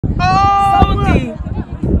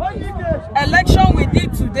we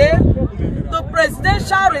did today, the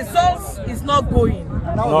presidential results is not going.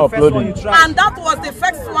 No, and that was the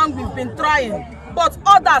first one we've been trying, but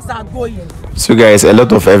others are going. So guys, a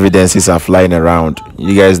lot of evidences are flying around.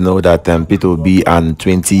 You guys know that P2B and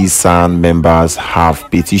 20 SAN members have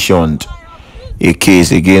petitioned a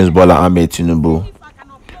case against Bola Ahmed Tinubu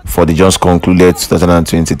for the just concluded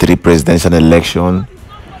 2023 presidential election,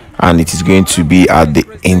 and it is going to be at the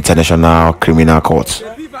International Criminal Court.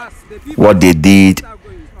 What they did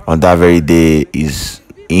on that very day is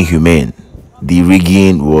inhumane. The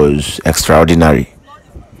rigging was extraordinary.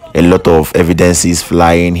 A lot of evidences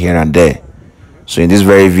flying here and there. So in this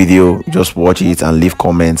very video, just watch it and leave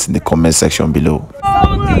comments in the comment section below.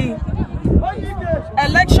 The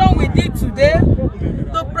election we did today,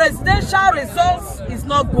 the presidential results is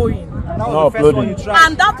not going. No,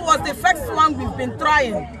 and that was the first one we've been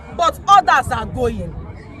trying, but others are going.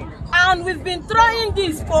 And we've been trying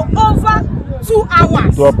this for over 2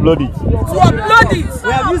 hours. To upload it.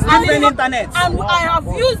 We have used different internet. And I have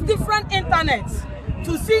used different internets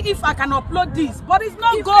to see if I can upload this, but it's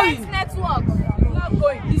not going.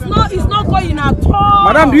 It's not going at all.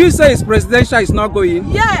 Madam, do you say it's presidential is not going?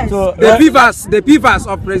 Yes. So the BVARS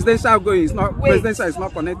of presidential going is not. Wait, presidential is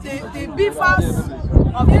not connected. The BVARS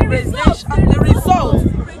of the presidential, the result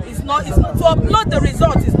is not. To upload the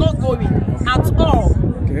result is not going at all.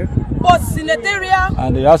 Okay. But senatorial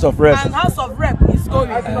and the House of Rep is going.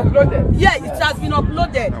 Yeah, it has been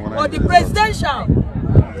uploaded. But the presidential,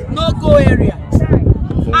 no go area.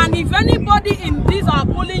 And if anybody in this our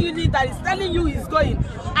polling unit that is telling you is going,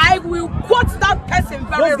 I will quote that person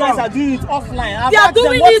very wrong. Those guys are doing it offline. They are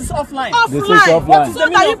doing it offline. Offline. So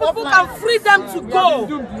that you people can free them to go.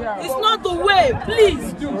 It's not the way,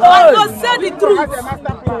 please. I must say the truth.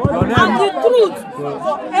 And the truth.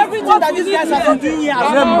 Everything that these guys are doing here.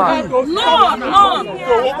 No.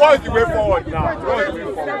 So what is the way forward now?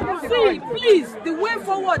 See, please, the way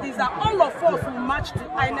forward is that all of us will march to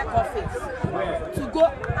INEC office to go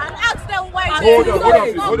and ask them why.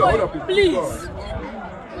 Hold on. Please.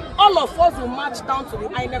 All of us will march down to the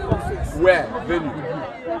INEC office. Where? Venue?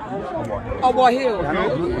 Over Hill.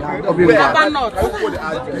 Abanot.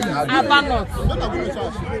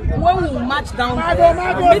 When we will march down there,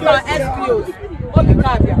 we'll meet our SPOs.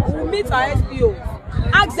 We'll meet our SPOs.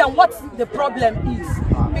 Ask them what the problem is.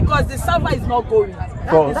 Because the server is not going.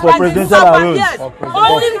 For presidential, yes,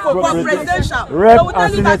 only for presidential. Rep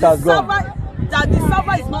and Senate has gone. That the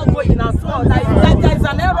server is not going as well. That there is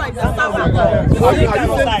an error in the server.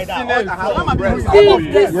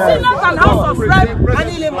 The Senate and House of Rep.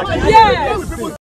 Yes.